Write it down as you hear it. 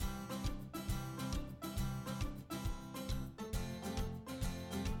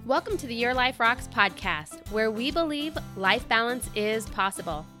Welcome to the Your Life Rocks podcast, where we believe life balance is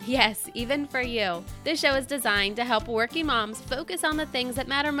possible. Yes, even for you. This show is designed to help working moms focus on the things that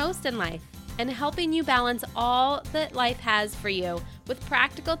matter most in life and helping you balance all that life has for you with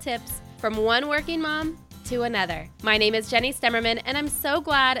practical tips from one working mom to another. My name is Jenny Stemmerman, and I'm so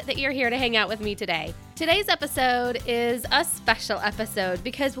glad that you're here to hang out with me today. Today's episode is a special episode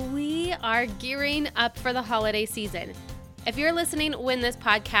because we are gearing up for the holiday season. If you're listening when this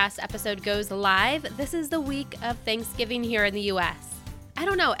podcast episode goes live, this is the week of Thanksgiving here in the U.S. I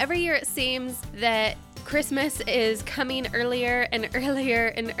don't know, every year it seems that Christmas is coming earlier and earlier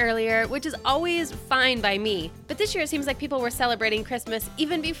and earlier, which is always fine by me. But this year it seems like people were celebrating Christmas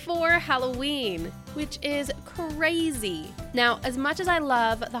even before Halloween, which is crazy. Now, as much as I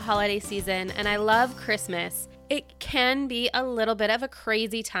love the holiday season and I love Christmas, it can be a little bit of a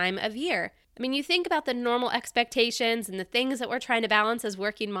crazy time of year. I mean, you think about the normal expectations and the things that we're trying to balance as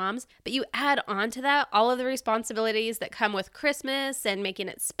working moms, but you add on to that all of the responsibilities that come with Christmas and making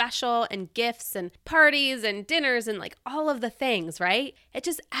it special and gifts and parties and dinners and like all of the things, right? It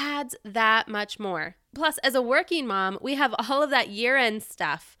just adds that much more. Plus, as a working mom, we have all of that year-end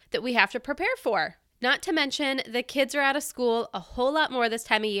stuff that we have to prepare for. Not to mention, the kids are out of school a whole lot more this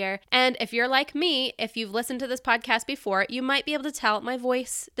time of year. And if you're like me, if you've listened to this podcast before, you might be able to tell my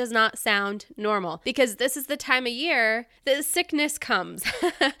voice does not sound normal because this is the time of year that sickness comes.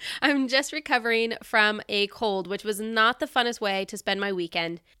 I'm just recovering from a cold, which was not the funnest way to spend my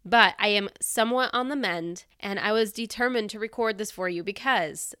weekend, but I am somewhat on the mend, and I was determined to record this for you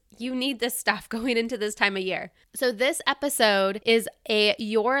because you need this stuff going into this time of year. So this episode is a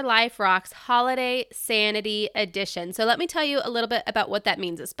Your Life Rocks Holiday Sanity Edition. So let me tell you a little bit about what that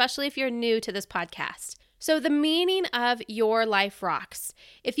means, especially if you're new to this podcast. So the meaning of Your Life Rocks.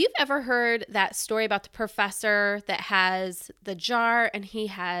 If you've ever heard that story about the professor that has the jar and he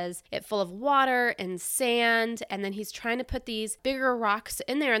has it full of water and sand, and then he's trying to put these bigger rocks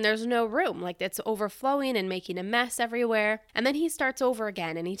in there and there's no room, like it's overflowing and making a mess everywhere. And then he starts over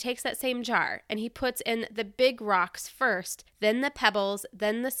again and he takes that same jar and he puts in the big rocks first, then the pebbles,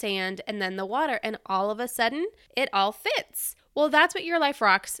 then the sand, and then the water, and all of a sudden it all fits. Well, that's what Your Life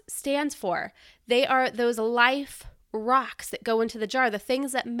Rocks stands for. They are those life rocks that go into the jar, the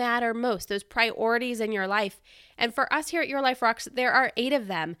things that matter most, those priorities in your life. And for us here at Your Life Rocks, there are 8 of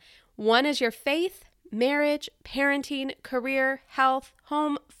them. 1 is your faith, marriage, parenting, career, health,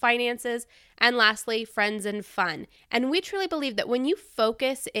 home, finances, and lastly, friends and fun. And we truly believe that when you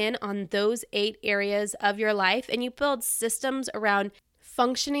focus in on those 8 areas of your life and you build systems around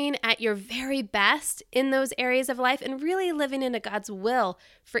functioning at your very best in those areas of life and really living into God's will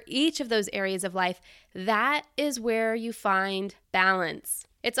for each of those areas of life, that is where you find balance.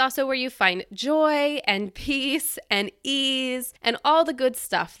 It's also where you find joy and peace and ease and all the good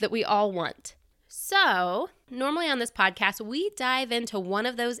stuff that we all want. So, normally on this podcast, we dive into one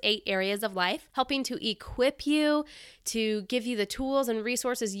of those 8 areas of life, helping to equip you, to give you the tools and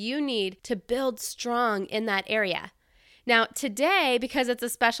resources you need to build strong in that area. Now, today, because it's a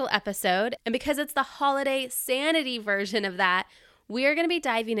special episode and because it's the holiday sanity version of that, we are going to be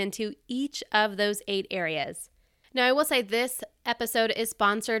diving into each of those 8 areas. Now, I will say this episode is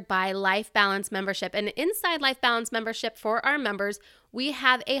sponsored by Life Balance Membership. And inside Life Balance Membership for our members, we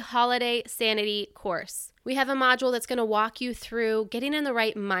have a holiday sanity course. We have a module that's going to walk you through getting in the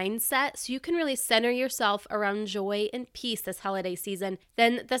right mindset so you can really center yourself around joy and peace this holiday season.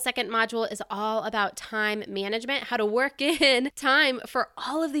 Then the second module is all about time management, how to work in time for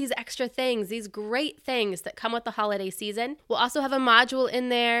all of these extra things, these great things that come with the holiday season. We'll also have a module in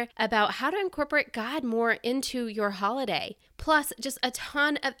there about how to incorporate God more into your holiday. Plus, just a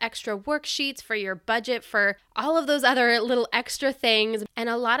ton of extra worksheets for your budget, for all of those other little extra things, and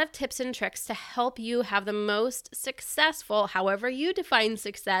a lot of tips and tricks to help you have the most successful, however you define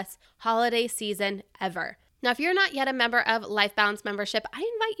success, holiday season ever. Now, if you're not yet a member of Life Balance Membership, I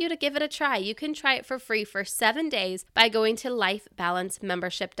invite you to give it a try. You can try it for free for 7 days by going to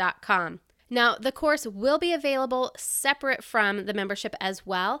lifebalancemembership.com. Now, the course will be available separate from the membership as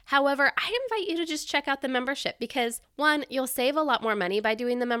well. However, I invite you to just check out the membership because, 1, you'll save a lot more money by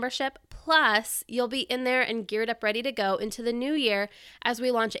doing the membership. Plus, you'll be in there and geared up ready to go into the new year as we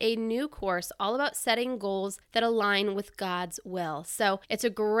launch a new course all about setting goals that align with God's will. So it's a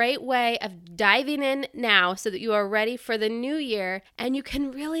great way of diving in now so that you are ready for the new year and you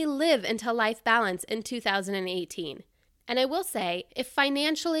can really live into life balance in 2018. And I will say, if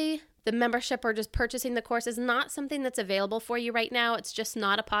financially the membership or just purchasing the course is not something that's available for you right now, it's just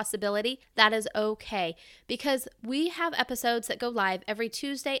not a possibility, that is okay. Because we have episodes that go live every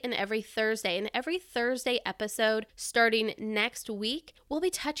Tuesday and every Thursday. And every Thursday episode starting next week, we'll be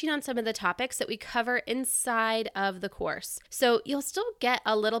touching on some of the topics that we cover inside of the course. So you'll still get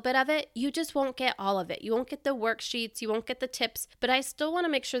a little bit of it. You just won't get all of it. You won't get the worksheets. You won't get the tips. But I still want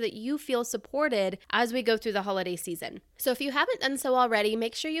to make sure that you feel supported as we go through the holiday season. So if you haven't done so already,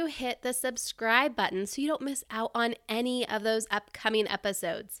 make sure you hit the subscribe button so you don't miss out on any of those upcoming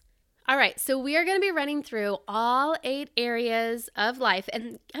episodes. All right, so we are going to be running through all 8 areas of life, and I'm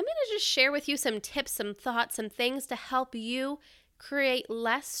going to just share with you some tips, some thoughts, some things to help you create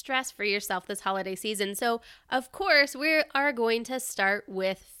less stress for yourself this holiday season. So, of course, we are going to start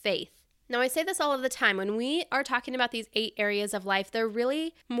with faith. Now, I say this all of the time. When we are talking about these 8 areas of life, they're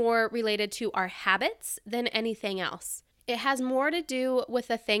really more related to our habits than anything else. It has more to do with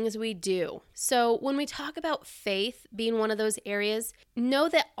the things we do. So when we talk about faith being one of those areas, know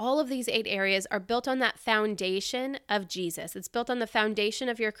that all of these 8 areas are built on that foundation of Jesus. It's built on the foundation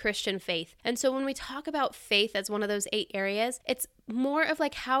of your Christian faith. And so when we talk about faith as one of those 8 areas, it's more of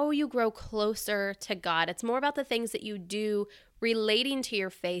like how you grow closer to God. It's more about the things that you do relating to your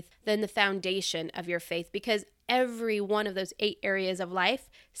faith than the foundation of your faith, because every one of those 8 areas of life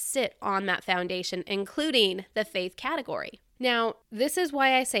sit on that foundation, including the faith category. Now, this is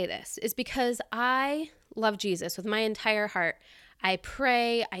why I say this, is because I love Jesus with my entire heart. I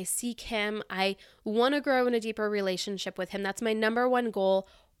pray, I seek him, I want to grow in a deeper relationship with him. That's my number one goal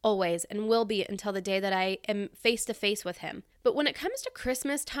always, and will be until the day that I am face to face with him. But when it comes to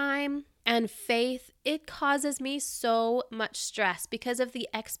Christmas time and faith, it causes me so much stress because of the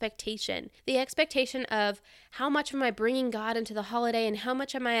expectation of how much am I bringing God into the holiday and how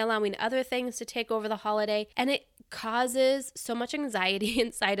much am I allowing other things to take over the holiday. And it causes so much anxiety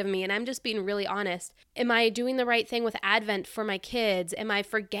inside of me. And I'm just being really honest. Am I doing the right thing with Advent for my kids? Am I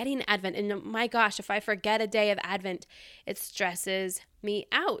forgetting Advent? And my gosh, if I forget a day of Advent, it stresses me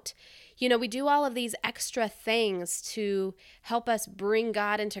out. You know, we do all of these extra things to help us bring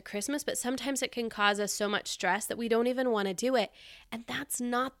God into Christmas, but sometimes it can cause us so much stress that we don't even want to do it. And that's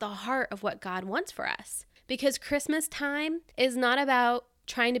not the heart of what God wants for us. Because Christmas time is not about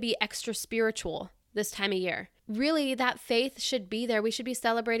trying to be extra spiritual this time of year. Really, that faith should be there. We should be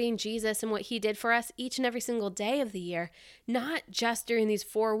celebrating Jesus and what he did for us each and every single day of the year, not just during these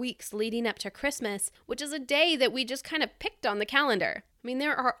 4 weeks leading up to Christmas, which is a day that we just kind of picked on the calendar. I mean,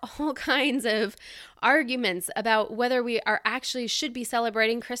 there are all kinds of arguments about whether we are actually should be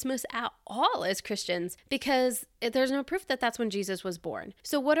celebrating Christmas at all as Christians, because there's no proof that that's when Jesus was born.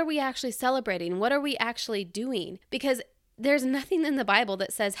 So what are we actually celebrating? What are we actually doing? Because there's nothing in the Bible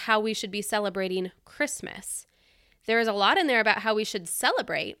that says how we should be celebrating Christmas. There is a lot in there about how we should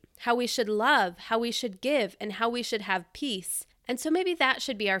celebrate, how we should love, how we should give, and how we should have peace. And so maybe that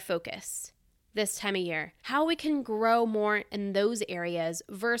should be our focus this time of year. How we can grow more in those areas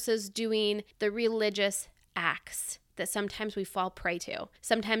versus doing the religious acts that sometimes we fall prey to.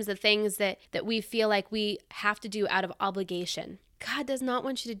 Sometimes the things that we feel like we have to do out of obligation. God does not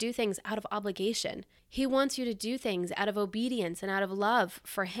want you to do things out of obligation. He wants you to do things out of obedience and out of love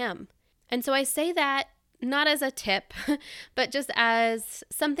for him. And so I say that not as a tip, but just as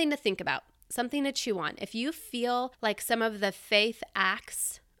something to think about, something to chew on. If you feel like some of the faith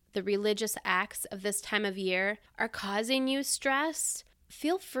acts, the religious acts of this time of year are causing you stress,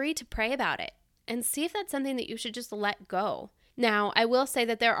 feel free to pray about it and see if that's something that you should just let go. Now, I will say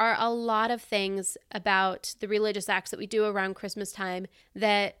that there are a lot of things about the religious acts that we do around Christmas time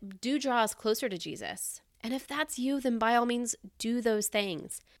that do draw us closer to Jesus. And if that's you, then by all means, do those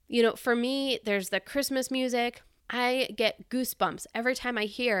things. You know, for me, there's the Christmas music. I get goosebumps every time I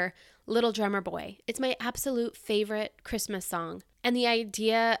hear Little Drummer Boy. It's my absolute favorite Christmas song. And the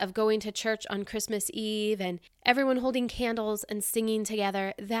idea of going to church on Christmas Eve and everyone holding candles and singing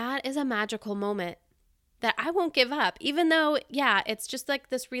together, that is a magical moment that I won't give up. Even though, yeah, it's just like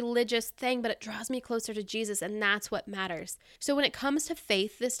this religious thing, but it draws me closer to Jesus, and that's what matters. So when it comes to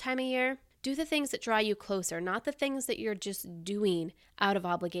faith this time of year, do the things that draw you closer, not the things that you're just doing out of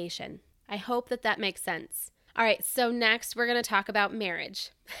obligation. I hope that makes sense. All right, so next we're going to talk about marriage.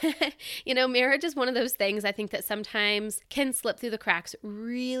 You know, marriage is one of those things I think that sometimes can slip through the cracks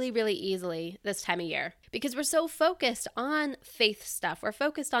really, really easily this time of year because we're so focused on faith stuff. We're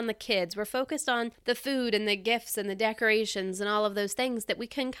focused on the kids. We're focused on the food and the gifts and the decorations and all of those things that we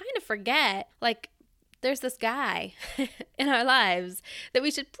can kind of forget, like, there's this guy in our lives that we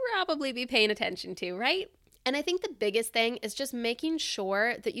should probably be paying attention to, right? And I think the biggest thing is just making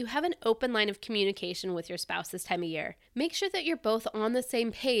sure that you have an open line of communication with your spouse this time of year. Make sure that you're both on the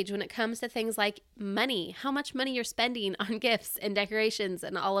same page when it comes to things like money, how much money you're spending on gifts and decorations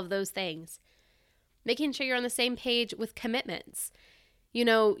and all of those things. Making sure you're on the same page with commitments. You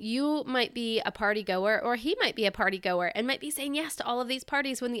know, you might be a party goer or he might be a party goer and might be saying yes to all of these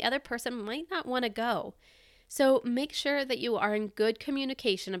parties when the other person might not want to go. So make sure that you are in good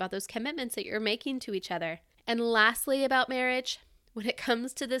communication about those commitments that you're making to each other. And lastly, about marriage, when it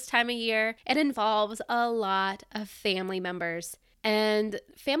comes to this time of year, it involves a lot of family members. And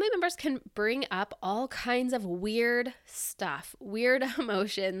family members can bring up all kinds of weird stuff, weird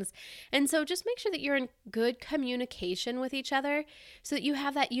emotions. And so just make sure that you're in good communication with each other so that you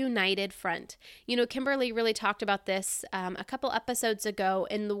have that united front. You know, Kimberly really talked about this a couple episodes ago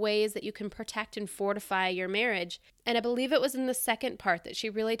in the ways that you can protect and fortify your marriage. And I believe it was in the second part that she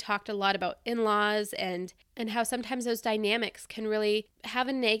really talked a lot about in-laws and how sometimes those dynamics can really have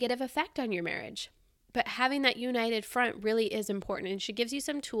a negative effect on your marriage. But having that united front really is important, and she gives you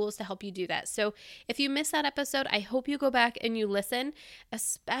some tools to help you do that. So if you missed that episode, I hope you go back and you listen,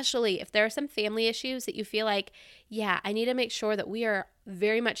 especially if there are some family issues that you feel like, yeah, I need to make sure that we are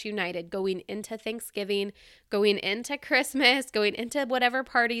very much united going into Thanksgiving, going into Christmas, going into whatever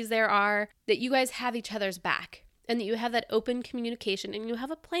parties there are, that you guys have each other's back. And that you have that open communication and you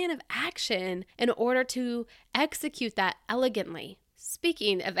have a plan of action in order to execute that elegantly.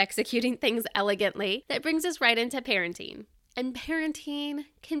 Speaking of executing things elegantly, that brings us right into parenting. And parenting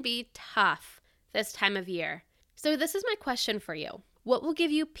can be tough this time of year. So this is my question for you. What will give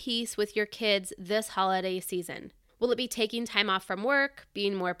you peace with your kids this holiday season? Will it be taking time off from work,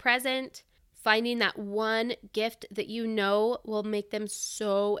 being more present, finding that one gift that you know will make them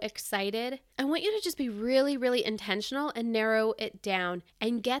so excited? I want you to just be really, really intentional and narrow it down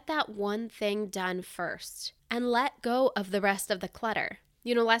and get that one thing done first and let go of the rest of the clutter.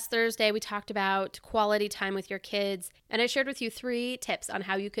 You know, last Thursday we talked about quality time with your kids, and I shared with you 3 tips on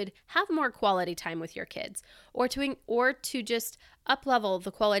how you could have more quality time with your kids or to just up-level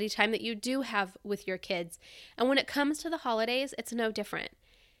the quality time that you do have with your kids. And when it comes to the holidays, it's no different.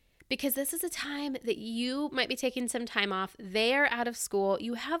 Because this is a time that you might be taking some time off. They're out of school.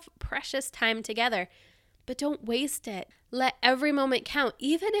 You have precious time together, but don't waste it. Let every moment count,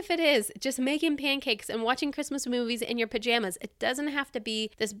 even if it is just making pancakes and watching Christmas movies in your pajamas. It doesn't have to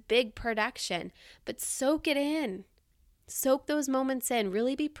be this big production, but soak it in. Soak those moments in.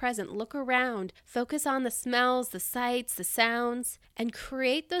 Really be present. Look around. Focus on the smells, the sights, the sounds, and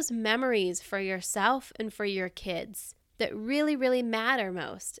create those memories for yourself and for your kids that really, really matter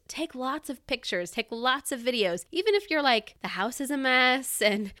most. Take lots of pictures, take lots of videos, even if you're like, the house is a mess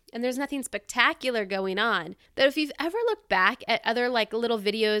and there's nothing spectacular going on. But if you've ever looked back at other like little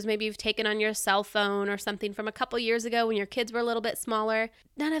videos, maybe you've taken on your cell phone or something from a couple years ago when your kids were a little bit smaller,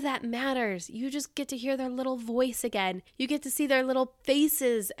 none of that matters. You just get to hear their little voice again. You get to see their little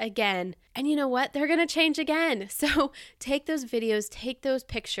faces again. And you know what? They're going to change again. So take those videos, take those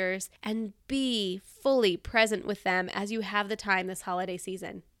pictures, and be fully present with them as you have the time this holiday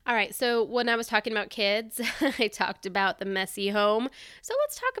season. All right, so when I was talking about kids, I talked about the messy home. So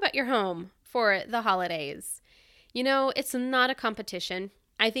let's talk about your home for the holidays. You know, it's not a competition.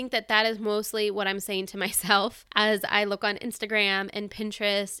 I think that is mostly what I'm saying to myself as I look on Instagram and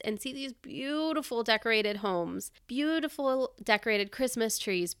Pinterest and see these beautiful decorated homes, beautiful decorated Christmas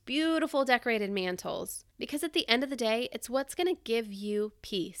trees, beautiful decorated mantles. Because at the end of the day, it's what's going to give you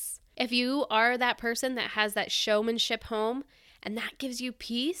peace. If you are that person that has that showmanship home and that gives you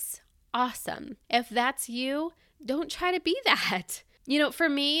peace, awesome. If that's you, don't try to be that. You know, for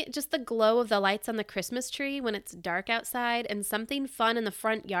me, just the glow of the lights on the Christmas tree when it's dark outside and something fun in the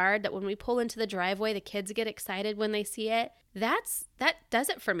front yard that when we pull into the driveway, the kids get excited when they see it, that does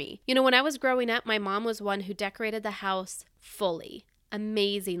it for me. You know, when I was growing up, my mom was one who decorated the house fully,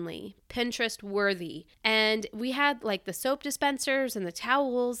 amazingly, Pinterest worthy. And we had like the soap dispensers and the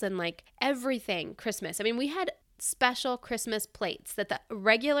towels and like everything Christmas. I mean, we had special Christmas plates that the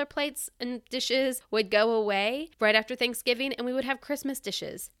regular plates and dishes would go away right after Thanksgiving, and we would have Christmas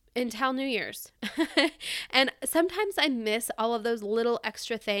dishes until New Year's. And sometimes I miss all of those little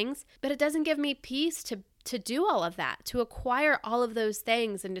extra things, but it doesn't give me peace to do all of that, to acquire all of those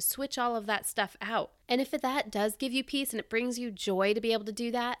things and to switch all of that stuff out. And if that does give you peace and it brings you joy to be able to do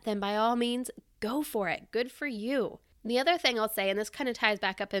that, then by all means, go for it. Good for you. The other thing I'll say, and this kind of ties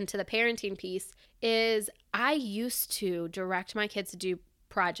back up into the parenting piece, is I used to direct my kids to do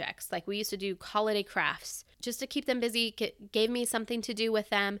projects. Like we used to do holiday crafts just to keep them busy, gave me something to do with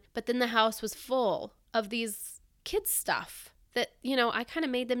them. But then the house was full of these kids stuff. that, I kind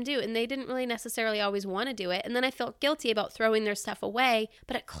of made them do, and they didn't really necessarily always want to do it. And then I felt guilty about throwing their stuff away,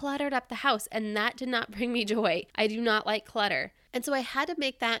 but it cluttered up the house, and that did not bring me joy. I do not like clutter. And so I had to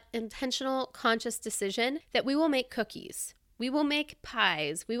make that intentional, conscious decision that we will make cookies. We will make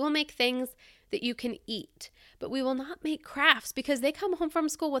pies. We will make things that you can eat, but we will not make crafts because they come home from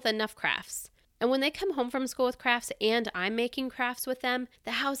school with enough crafts. And when they come home from school with crafts and I'm making crafts with them,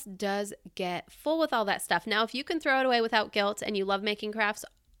 the house does get full with all that stuff. Now, if you can throw it away without guilt and you love making crafts,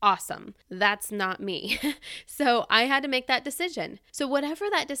 awesome. That's not me. So I had to make that decision. So whatever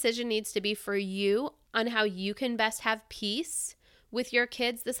that decision needs to be for you on how you can best have peace with your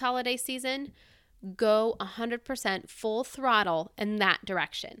kids this holiday season, go 100% full throttle in that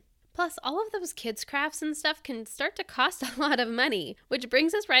direction. Plus, all of those kids' crafts and stuff can start to cost a lot of money, which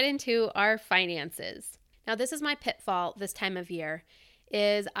brings us right into our finances. Now, this is my pitfall this time of year,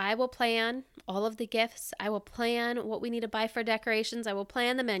 is I will plan all of the gifts. I will plan what we need to buy for decorations. I will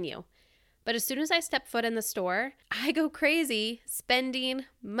plan the menu. But as soon as I step foot in the store, I go crazy spending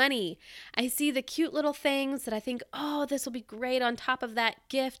money. I see the cute little things that I think, oh, this will be great on top of that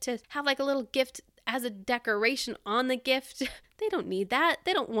gift to have like a little gift as a decoration on the gift. They don't need that.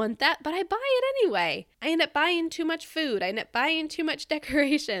 They don't want that, but I buy it anyway. I end up buying too much food. I end up buying too much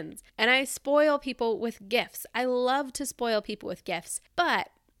decorations. And I spoil people with gifts. I love to spoil people with gifts, but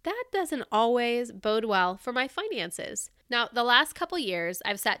that doesn't always bode well for my finances. Now, the last couple years,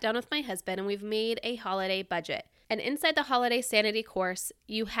 I've sat down with my husband and we've made a holiday budget. And inside the Holiday Sanity course,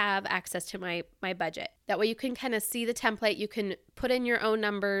 you have access to my budget. That way you can kind of see the template, you can put in your own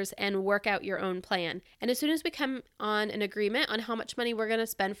numbers and work out your own plan. And as soon as we come on an agreement on how much money we're going to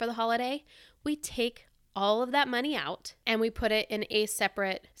spend for the holiday, we take all of that money out and we put it in a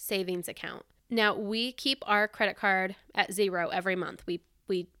separate savings account. Now, we keep our credit card at zero every month.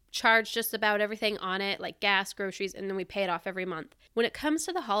 We charge just about everything on it, like gas, groceries, and then we pay it off every month. When it comes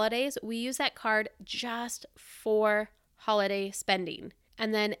to the holidays, we use that card just for holiday spending.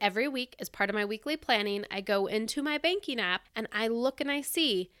 And then every week, as part of my weekly planning, I go into my banking app and I look and I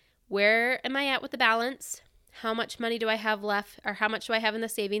see, where am I at with the balance? How much money do I have left, or how much do I have in the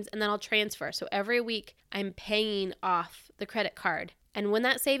savings? And then I'll transfer. So every week I'm paying off the credit card. And when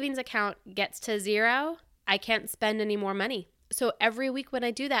that savings account gets to zero, I can't spend any more money. So every week when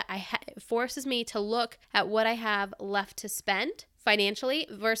I do that, it forces me to look at what I have left to spend financially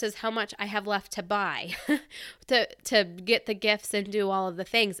versus how much I have left to buy to get the gifts and do all of the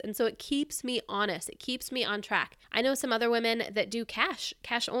things. And so it keeps me honest. It keeps me on track. I know some other women that do cash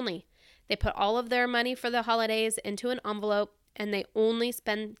only. They put all of their money for the holidays into an envelope and they only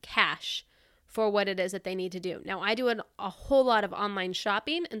spend cash for what it is that they need to do. Now, I do a whole lot of online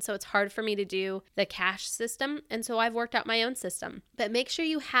shopping, and so it's hard for me to do the cash system, and so I've worked out my own system. But make sure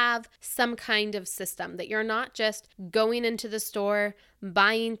you have some kind of system, that you're not just going into the store,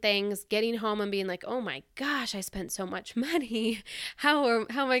 buying things, getting home and being like, oh my gosh, I spent so much money. How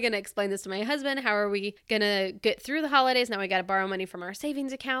am I going to explain this to my husband? How are we going to get through the holidays? Now we got to borrow money from our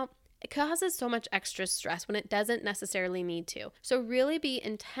savings account. It causes so much extra stress when it doesn't necessarily need to. So really be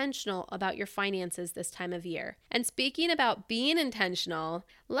intentional about your finances this time of year. And speaking about being intentional,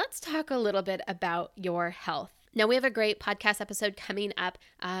 let's talk a little bit about your health. Now, we have a great podcast episode coming up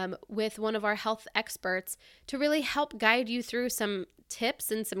with one of our health experts to really help guide you through some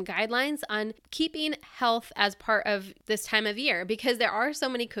tips and some guidelines on keeping health as part of this time of year, because there are so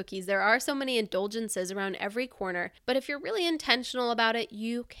many cookies, there are so many indulgences around every corner. But if you're really intentional about it,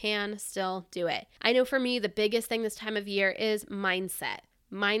 you can still do it. I know for me, the biggest thing this time of year is mindset.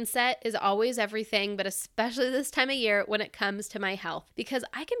 Mindset is always everything, but especially this time of year when it comes to my health, because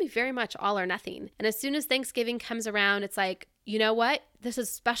I can be very much all or nothing. And as soon as Thanksgiving comes around, it's like, you know what? This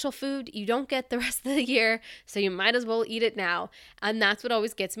is special food you don't get the rest of the year, so you might as well eat it now. And that's what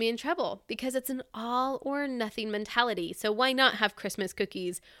always gets me in trouble, because it's an all or nothing mentality. So why not have Christmas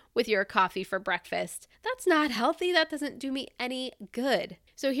cookies with your coffee for breakfast? That's not healthy. That doesn't do me any good.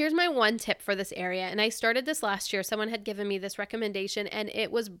 So here's my one tip for this area. And I started this last year. Someone had given me this recommendation and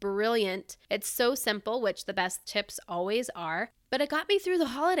it was brilliant. It's so simple, which the best tips always are. But it got me through the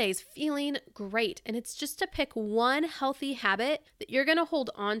holidays feeling great. And it's just to pick one healthy habit that you're going to hold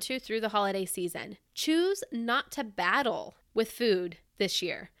on to through the holiday season. Choose not to battle with food this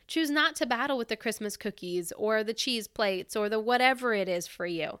year. Choose not to battle with the Christmas cookies or the cheese plates or the whatever it is for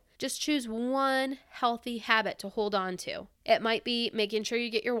you. Just choose one healthy habit to hold on to. It might be making sure you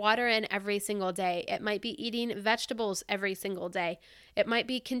get your water in every single day. It might be eating vegetables every single day. It might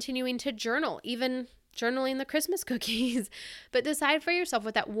be continuing to journal, even journaling the Christmas cookies. But decide for yourself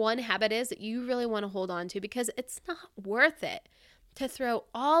what that one habit is that you really want to hold on to, because it's not worth it to throw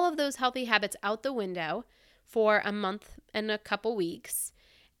all of those healthy habits out the window for a month and a couple weeks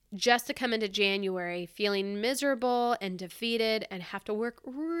just to come into January feeling miserable and defeated and have to work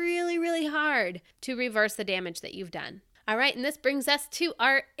really, really hard to reverse the damage that you've done. All right, and this brings us to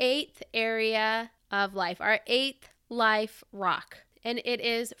our 8th area of life, our 8th life rock, and it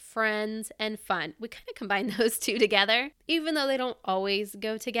is friends and fun. We kind of combine those two together, even though they don't always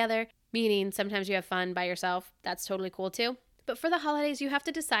go together, meaning sometimes you have fun by yourself. That's totally cool too. But for the holidays, you have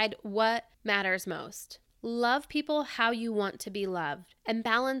to decide what matters most. Love people how you want to be loved and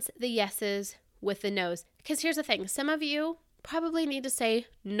balance the yeses with the nos. Because here's the thing, some of you probably need to say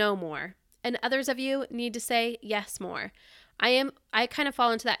no more, and others of you need to say yes more. I kind of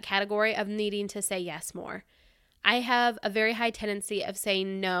fall into that category of needing to say yes more. I have a very high tendency of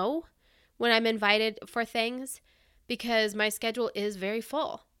saying no when I'm invited for things because my schedule is very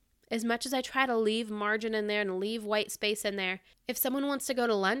full. As much as I try to leave margin in there and leave white space in there, if someone wants to go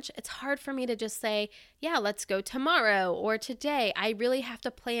to lunch, it's hard for me to just say, yeah, let's go tomorrow or today. I really have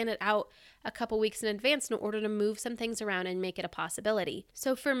to plan it out a couple weeks in advance in order to move some things around and make it a possibility.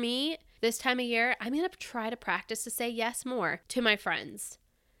 So for me, this time of year, I'm going to try to practice to say yes more to my friends.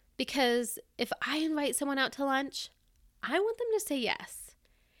 Because if I invite someone out to lunch, I want them to say yes.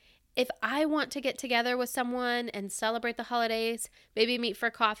 If I want to get together with someone and celebrate the holidays, maybe meet for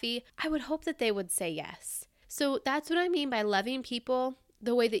coffee, I would hope that they would say yes. So that's what I mean by loving people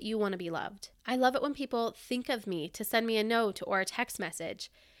the way that you want to be loved. I love it when people think of me to send me a note or a text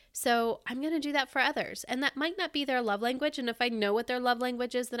message. So I'm going to do that for others. And that might not be their love language. And if I know what their love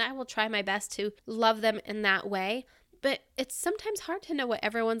language is, then I will try my best to love them in that way. But it's sometimes hard to know what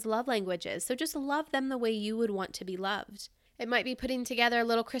everyone's love language is. So just love them the way you would want to be loved. It might be putting together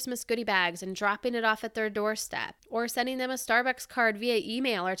little Christmas goodie bags and dropping it off at their doorstep, or sending them a Starbucks card via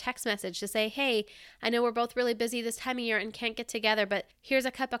email or text message to say, hey, I know we're both really busy this time of year and can't get together, but here's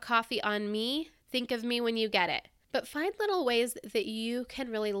a cup of coffee on me. Think of me when you get it. But find little ways that you can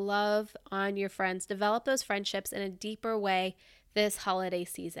really love on your friends, develop those friendships in a deeper way this holiday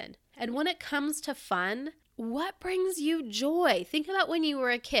season. And when it comes to fun, what brings you joy? Think about when you were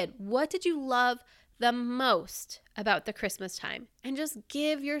a kid. What did you love the most about the Christmas time? And just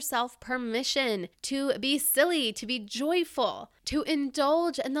give yourself permission to be silly, to be joyful, to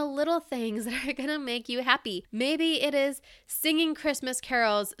indulge in the little things that are going to make you happy. Maybe it is singing Christmas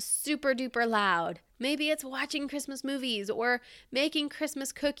carols super duper loud. Maybe it's watching Christmas movies or making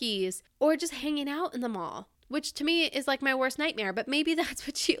Christmas cookies or just hanging out in the mall, which to me is like my worst nightmare, but maybe that's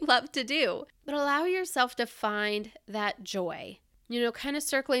what you love to do. But allow yourself to find that joy. Kind of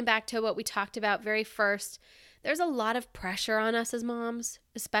circling back to what we talked about very first, there's a lot of pressure on us as moms,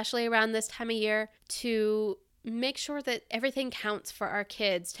 especially around this time of year, to make sure that everything counts for our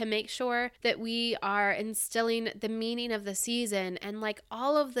kids, to make sure that we are instilling the meaning of the season and like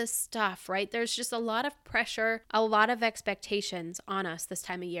all of this stuff, right? There's just a lot of pressure, a lot of expectations on us this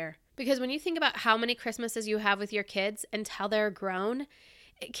time of year. Because when you think about how many Christmases you have with your kids until they're grown,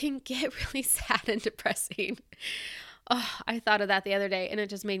 it can get really sad and depressing. Oh, I thought of that the other day and it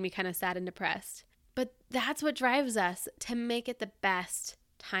just made me kind of sad and depressed. But that's what drives us to make it the best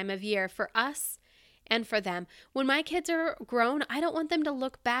time of year for us and for them. When my kids are grown, I don't want them to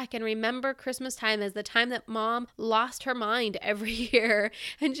look back and remember Christmas time as the time that mom lost her mind every year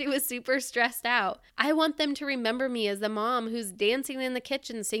and she was super stressed out. I want them to remember me as the mom who's dancing in the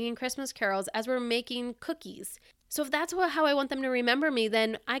kitchen singing Christmas carols as we're making cookies. So if that's how I want them to remember me,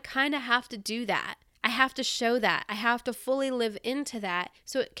 then I kind of have to do that. I have to show that. I have to fully live into that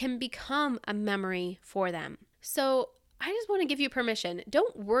so it can become a memory for them. So I just want to give you permission.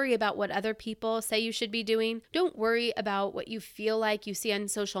 Don't worry about what other people say you should be doing. Don't worry about what you feel like you see on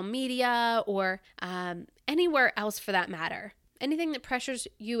social media or anywhere else for that matter. Anything that pressures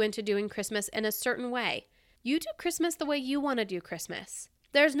you into doing Christmas in a certain way. You do Christmas the way you want to do Christmas.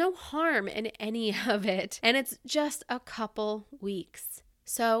 There's no harm in any of it, and it's just a couple weeks.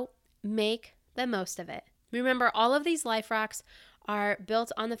 So make the most of it. Remember, all of these life rocks are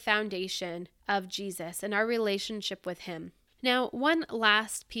built on the foundation of Jesus and our relationship with him. Now, one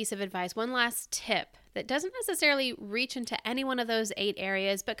last piece of advice, one last tip that doesn't necessarily reach into any one of those 8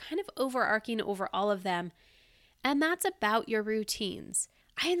 areas, but kind of overarching over all of them, and that's about your routines.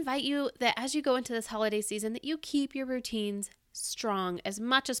 I invite you that as you go into this holiday season, that you keep your routines strong as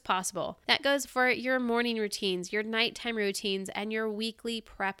much as possible. That goes for your morning routines, your nighttime routines, and your weekly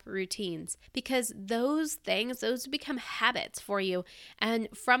prep routines, because those become habits for you. And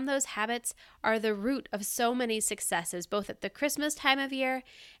from those habits are the root of so many successes, both at the Christmas time of year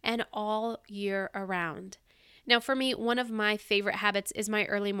and all year around. Now, for me, one of my favorite habits is my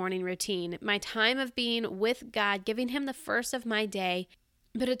early morning routine, my time of being with God, giving him the first of my day.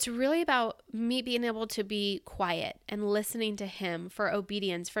 But it's really about me being able to be quiet and listening to him for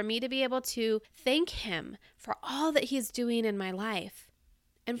obedience, for me to be able to thank him for all that he's doing in my life,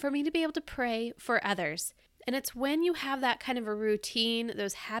 and for me to be able to pray for others. And it's when you have that kind of a routine,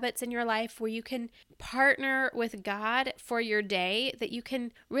 those habits in your life where you can partner with God for your day, that you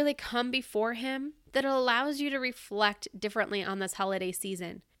can really come before him, that it allows you to reflect differently on this holiday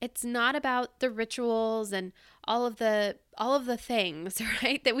season. It's not about the rituals and all of the things,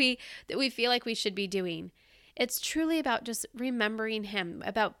 right, that we feel like we should be doing. It's truly about just remembering him,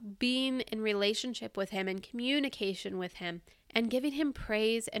 about being in relationship with him and communication with him, and giving him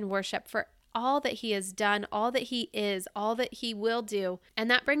praise and worship for all that he has done, all that he is, all that he will do. And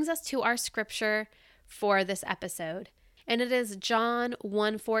that brings us to our scripture for this episode. And it is John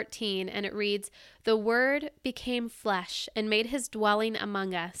 1:14, and it reads, "The Word became flesh and made his dwelling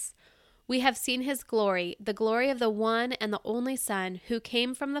among us. We have seen his glory, the glory of the one and the only Son, who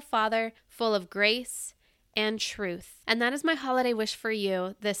came from the Father, full of grace and truth." And that is my holiday wish for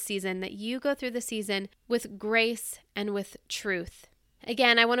you this season, that you go through the season with grace and with truth.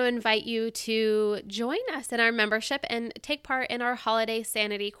 Again, I want to invite you to join us in our membership and take part in our Holiday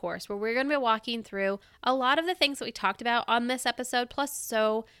Sanity course, where we're going to be walking through a lot of the things that we talked about on this episode, plus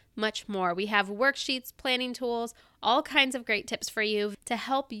so much more. We have worksheets, planning tools, all kinds of great tips for you to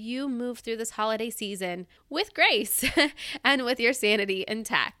help you move through this holiday season with grace and with your sanity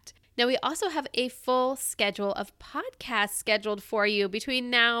intact. Now, we also have a full schedule of podcasts scheduled for you between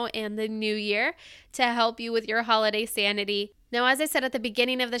now and the new year to help you with your holiday sanity. Now, as I said at the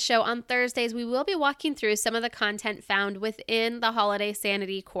beginning of the show, on Thursdays, we will be walking through some of the content found within the Holiday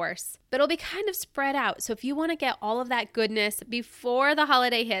Sanity course, but it'll be kind of spread out. So if you want to get all of that goodness before the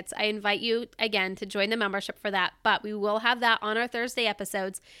holiday hits, I invite you again to join the membership for that. But we will have that on our Thursday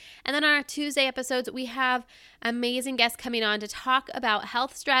episodes. And then on our Tuesday episodes, we have amazing guests coming on to talk about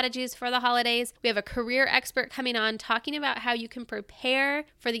health strategies for the holidays. We have a career expert coming on talking about how you can prepare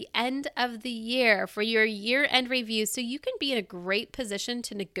for the end of the year, for your year-end review, so you can be in a great position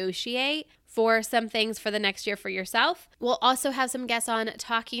to negotiate for some things for the next year for yourself. We'll also have some guests on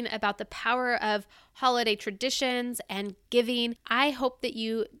talking about the power of holiday traditions and giving. I hope that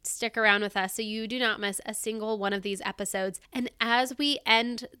you stick around with us so you do not miss a single one of these episodes. And as we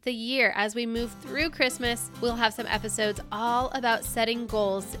end the year, as we move through Christmas, we'll have some episodes all about setting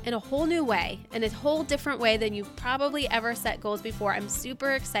goals in a whole new way, in a whole different way than you've probably ever set goals before. I'm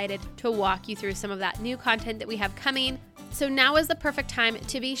super excited to walk you through some of that new content that we have coming. So now is the perfect time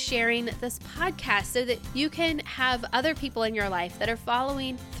to be sharing this podcast so that you can have other people in your life that are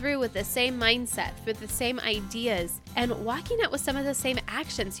following through with the same mindset, with the same ideas, and walking out with some of the same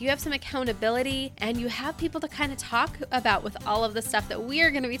actions. You have some accountability and you have people to kind of talk about with all of the stuff that we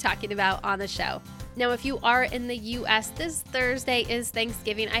are going to be talking about on the show. Now, if you are in the U.S., this Thursday is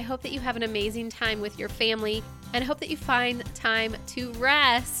Thanksgiving. I hope that you have an amazing time with your family, and I hope that you find time to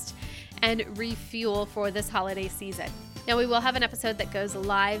rest and refuel for this holiday season. Now, we will have an episode that goes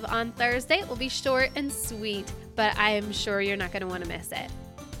live on Thursday. It will be short and sweet, but I am sure you're not going to want to miss it.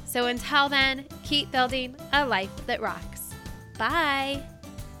 So until then, keep building a life that rocks. Bye.